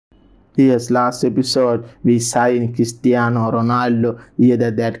Yes, last episode we signed Cristiano Ronaldo. Either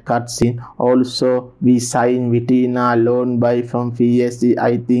that cutscene. Also, we signed Vitina loan by from PSG.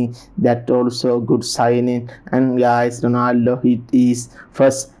 I think that also good signing. And guys, Ronaldo hit his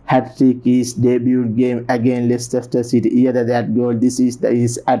first hat trick, his debut game against Leicester City. Either that goal. This is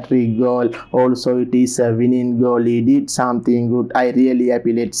his hat trick goal. Also, it is a winning goal. He did something good. I really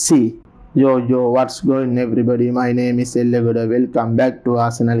happy. Let's see. Yo, what's going everybody? My name is Ellegoda. Welcome back to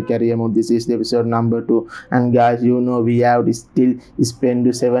Arsenal Career Mode. This is the episode number 2. And guys, we have still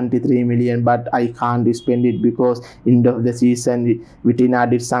spent 73 million, but I can't spend it because end of the season Vitina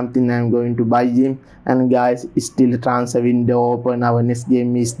did something. I'm going to buy him. And guys, still transfer window open. Our next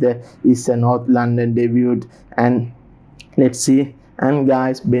game is the North London debut. And let's see. And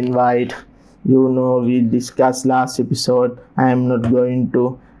guys, Ben White, we discussed last episode. I am not going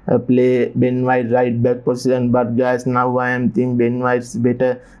to play Ben White right back position, but guys, now I am thinking Ben White is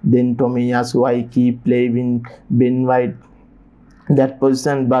better than Tomiyasu. I keep playing Ben White that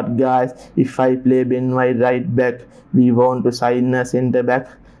position, but guys, if I play Ben White right back, we want to sign a center back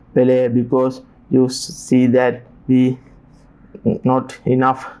player because you see that we not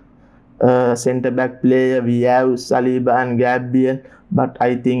enough center back player. We have Saliba and Gabriel, but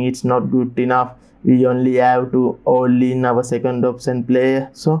I think it's not good enough. We only have to only in our second option player.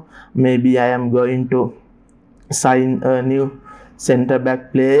 So maybe I am going to sign a new center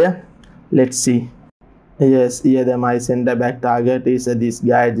back player. Let's see. Yes, here my center back target is this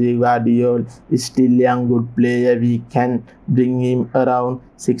guy Guardiola is still young good player. We can bring him around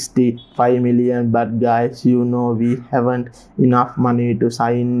 65 million, but guys, we haven't enough money to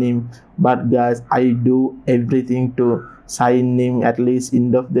sign him. But guys, I do everything to sign him at least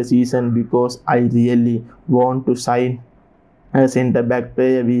end of the season because I really want to sign a center back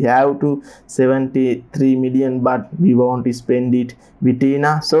player. We have to 73 million, but we want to spend it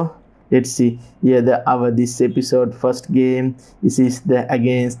Vitina. So let's see. Here this episode first game. This is the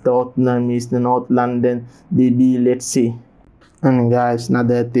against Tottenham is the North London DB. Let's see. And guys,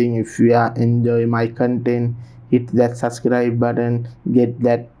 another thing, if you are enjoy my content, hit that subscribe button, get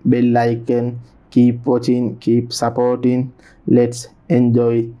that bell icon, keep watching, keep supporting. Let's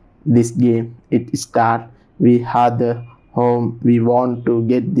enjoy this game. It start. We had the home. We want to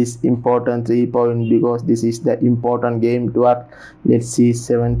get this important 3 point because this is the important game to us. Let's see.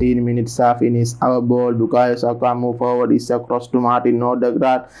 17 minutes of finish. Our ball. Bukayo Saka move forward. Is across to Martin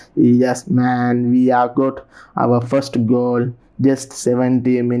Odegaard. Yes, man. We are got our first goal. Just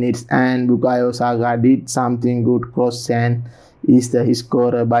 70 minutes, and Bukayo Saka did something good. Cross and is the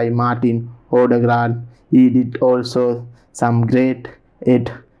scorer by Martin Odegaard. He did also some great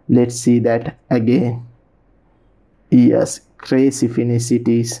hit. Let's see that again. Yes, crazy finish it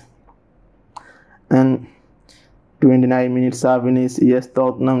is. And 29 minutes of finish. Yes,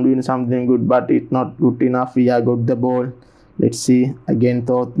 Tottenham doing something good, but it's not good enough. We have got the ball. Let's see again.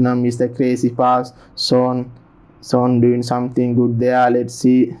 Tottenham is the crazy pass. Son doing something good there. Let's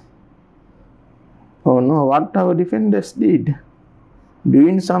see. Oh no, what our defenders did.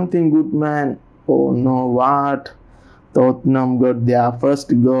 Doing something good, man. Oh no, what? Tottenham got their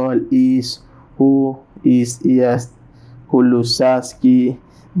first goal is yes, Hulusaski.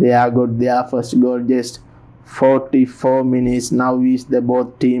 They have got their first goal just 44 minutes. Now is the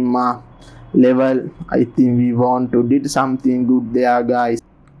both team level. I think we want to did something good there, guys.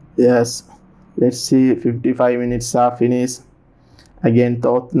 Yes. Let's see. 55 minutes are finished. Again,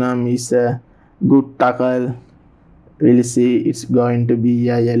 Tottenham is a good tackle. We'll see. It's going to be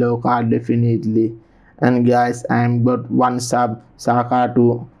a yellow card definitely. And guys, I'm got one sub Saka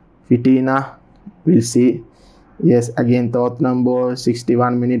to Fitina. We'll see. Yes, again Tottenham ball.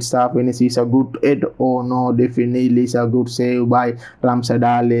 61 minutes of finish is a good hit. Oh no, definitely is a good save by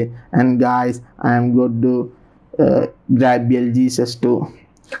Ramsadale. And guys, I'm going to grab Jesus too.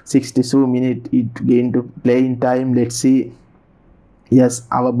 62 minutes it gained to playing time. Let's see. Yes,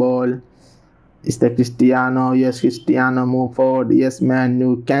 our ball is the Cristiano. Yes, Cristiano move forward. Yes, man,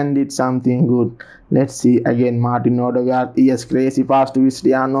 you can did something good. Let's see again. Martin Odegaard. Yes, crazy fast to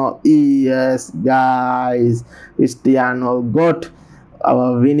Cristiano. Yes, guys, Cristiano got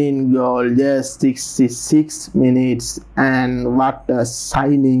our winning goal. Just 66 minutes, and what a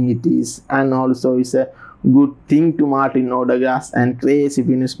signing it is. And also it's a good thing to Martin Odegaard and crazy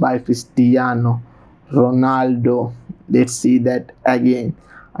finish by Cristiano Ronaldo. Let's see that again.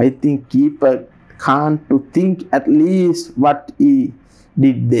 I think keeper can't to think at least what he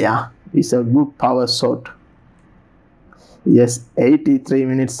did there. It's a good power shot. Yes, 83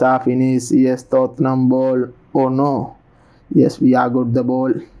 minutes of finish. Yes, Tottenham ball. Oh no. Yes, we are got the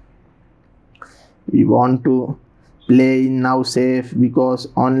ball. We want to playing now safe because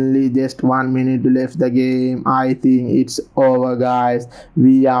only just 1 minute left the game. I think it's over, guys.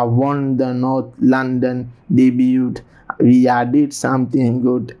 We have won the North London debut. We did something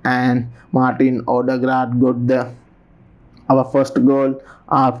good, and Martin Odegaard got our first goal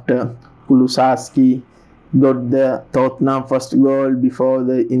after Kulusevski got the Tottenham first goal before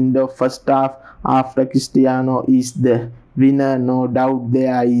the end of first half. After Cristiano is the winner, no doubt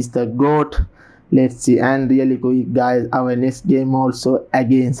there is the GOAT. Let's see. And really quick, guys, our next game also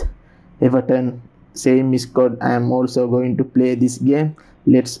against Everton, same squad. I am also going to play this game.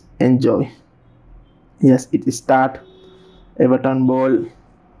 Let's enjoy. Yes, it start. Everton ball.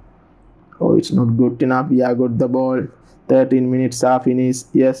 Oh, it's not good enough. We have got the ball. 13 minutes are finished.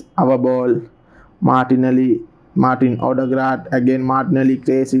 Yes, our ball. Martin Odegaard again. Martinelli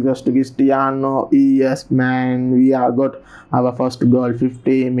crazy goes to Cristiano. Yes, man, we have got our first goal.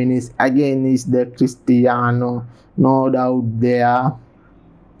 15 minutes again is the Cristiano. No doubt there.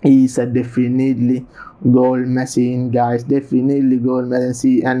 He's a definitely goal machine, guys. Definitely goal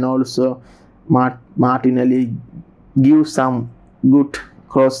machine. And also Martinelli gives some good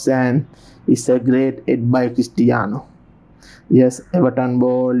cross, and it's a great hit by Cristiano. Yes, Everton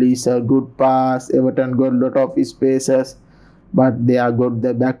ball is a good pass. Everton got a lot of spaces, but they are got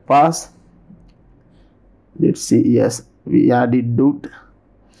the back pass. Let's see. Yes, we did good.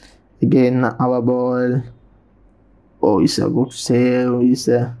 Again, our ball. Oh, it's a good save. It's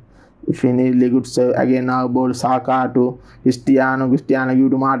a definitely good save. Again, our ball. Saka to Cristiano. Cristiano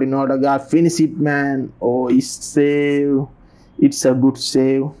give to Martin Odegaard. Finish it, man. Oh, it's save. It's a good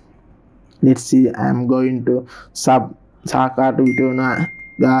save. Let's see. I'm going to sub Saka to Vitona.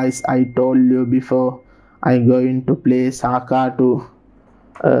 Guys, I told you before, I'm going to play Saka to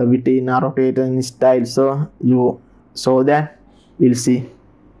Vitina rotating style. So you saw that. We'll see.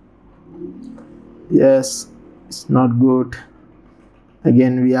 Yes, it's not good.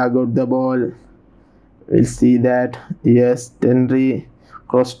 Again, we have got the ball. We'll see that. Yes, Henry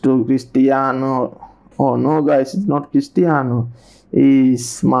cross to Cristiano. Oh no, guys, it's not Cristiano.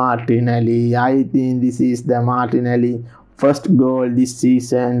 Is Martinelli. I think this is the Martinelli first goal this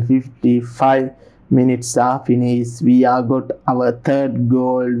season. 55 minutes are finished. We have got our third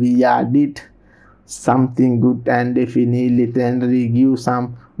goal. We did something good, and definitely Henry give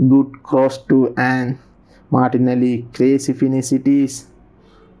some good cross to, and Martinelli crazy finish it is.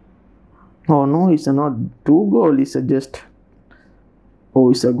 Oh no, it's not 2 goal. It's just.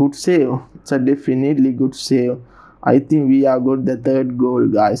 Oh, it's a good save. It's a definitely good save. I think we have got the third goal,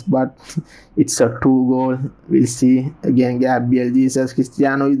 guys, but it's a 2 goal. We'll see. Again, Gabriel Jesus.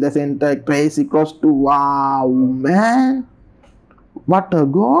 Cristiano is the center. Crazy cross to. Wow, man. What a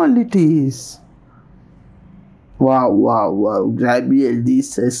goal it is. Wow, wow, wow. Gabriel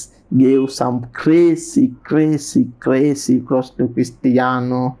Jesus gave some crazy cross to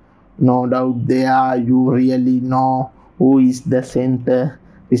Cristiano. No doubt there. You really know who is the center.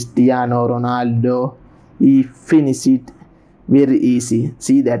 Cristiano Ronaldo. He finished it very easy.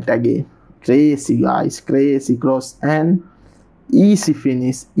 See that again. Crazy, guys. Crazy cross and easy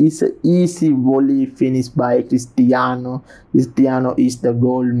finish. It's an easy volley finish by Cristiano. Cristiano is the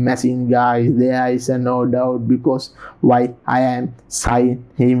goal machine, guys. There is no doubt, because why I am signing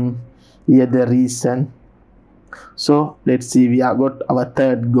him. Here the reason. So let's see. We have got our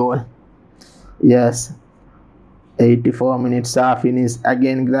third goal. Yes. 84 minutes are finished.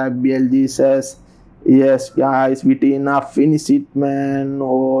 Again, Gabriel Jesus. Yes, guys, Vitina finish it, man.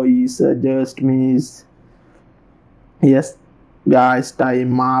 Oh, it's just miss. Yes, guys,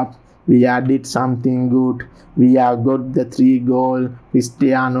 time up. We did something good. We have got the 3 goal.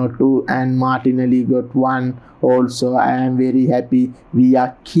 Cristiano 2 and Martinelli got 1. Also, I am very happy. We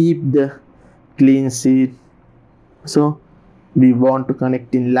keep the clean sheet. So we want to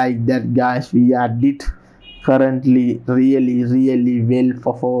connect in like that, guys. We did currently really well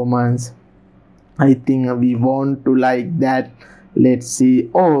performance. I think we want to like that. Let's see.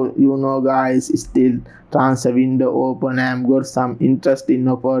 Oh, you know, guys, still transfer window open. I am got some interesting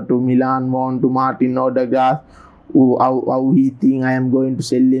offer to Milan. Want to Martin Odegaard. How he think I am going to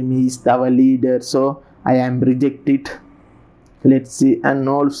sell him? He is our leader, so I am rejected. Let's see. And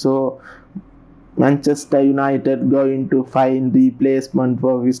also Manchester United going to find replacement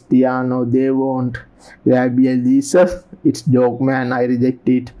for Cristiano. They won't. Gabriel Jesus. It's joke, man. I reject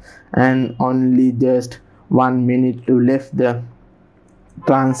it. And only just 1 minute to left the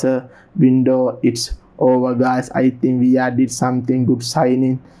transfer window. It's over, guys. I think we did something good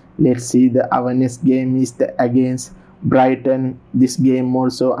signing. Let's see. Our next game is against Brighton. This game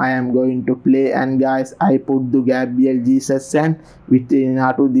also I am going to play, and guys, I put the Gabriel Jesus and within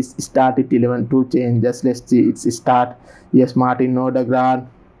to this started 11 to change. Just let's see it's start. Yes, Martin Odegaard,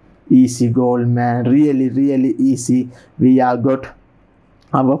 easy goal, man, really easy. We are got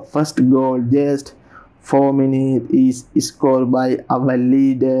our first goal just 4 minutes is scored by our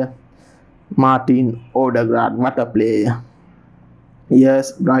leader Martin Odegaard. What a player!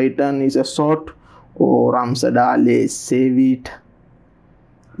 Yes, Brighton is a shot. Oh, Ramsadale save it.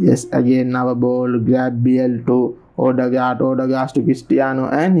 Yes, again our ball grab BL to Odegaard, Odegaard to Cristiano,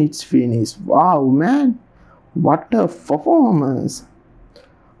 and it's finished. Wow, man, what a performance!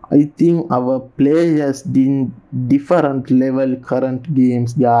 I think our players did different level current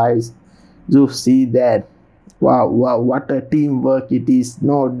games, guys. You see that? Wow, what a teamwork it is,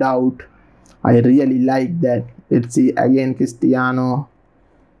 no doubt. I really like that. Let's see again, Cristiano.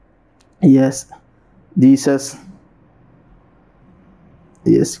 Yes, Jesus.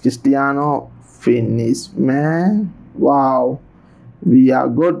 Yes, Cristiano finish, man. Wow, we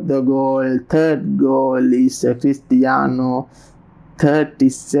have got the goal. Third goal is Cristiano.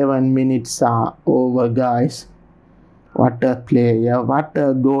 37 minutes are over, guys. What a player, what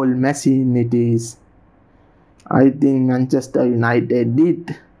a goal machine it is. I think Manchester United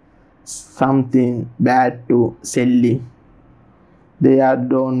did something bad to Selly. They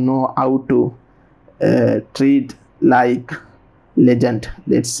don't know how to treat like legend.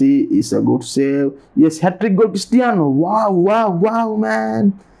 Let's see, it's a good save. Yes, hat-trick goal Cristiano. Wow,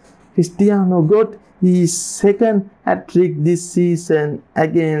 man. Cristiano got his second hat-trick this season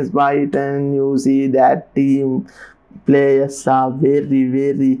against Brighton. You see that team players are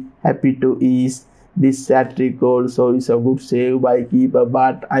very happy to ease this hat-trick goal. So it's a good save by keeper.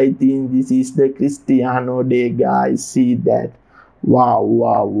 But I think this is the Cristiano day, guys. See that.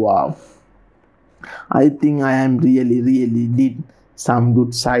 Wow. I think I am really did some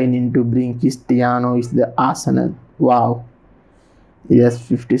good signing to bring Cristiano is the Arsenal. Wow. Yes,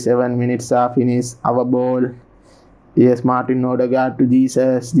 57 minutes are finished. Our ball. Yes, Martin Odegaard to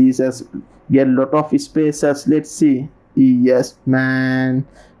Jesus. Jesus get a lot of spaces. Let's see. Yes, man.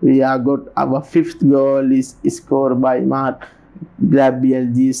 We have got our fifth goal is scored by Gabriel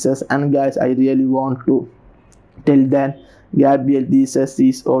Jesus. And guys, I really want to tell that Gabriel Jesus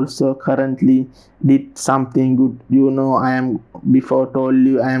is also currently did something good. You know, I am before told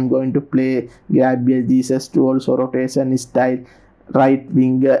you I am going to play Gabriel Jesus to also rotation style right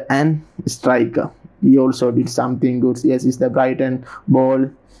winger and striker. He also did something good. Yes, it's the Brighton ball.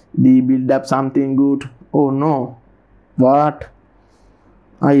 They build up something good. Oh no. What?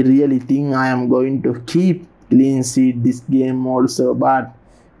 I really think I am going to keep clean sheet this game also, but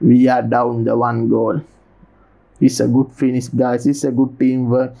we are down the one goal. It's a good finish, guys. It's a good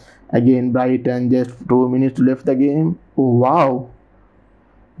teamwork. Again, Brighton, just 2 minutes left the game. Oh, wow.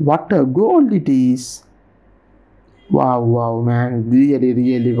 What a goal it is. Wow, man.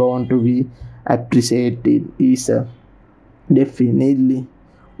 Really want to be appreciated. It's a definitely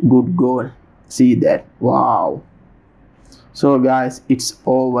good goal. See that. Wow. So, guys, it's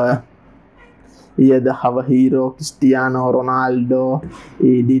over. Here our hero Cristiano Ronaldo,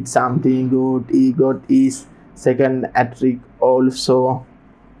 he did something good. He got his second hat-trick also.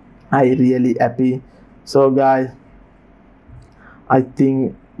 I really happy. So guys, I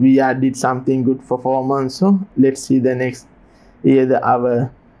think we did something good performance. So let's see the next. Here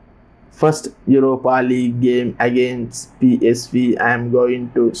our first Europa League game against PSV. I am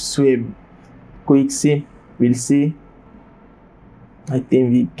going to sweep quick sim. We'll see. I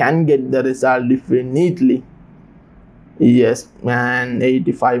think we can get the result definitely. Yes, man.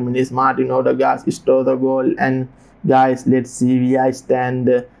 85 minutes. Martin Odegaard stole the goal. And guys, let's see. We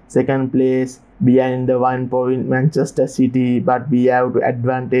stand second place behind the 1 point Manchester City, but we have to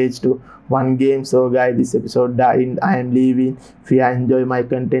advantage to one game. So guys, this episode I am leaving. If you enjoy my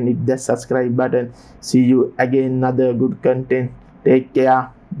content, hit the subscribe button. See you again another good content. Take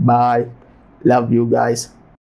care. Bye. Love you guys.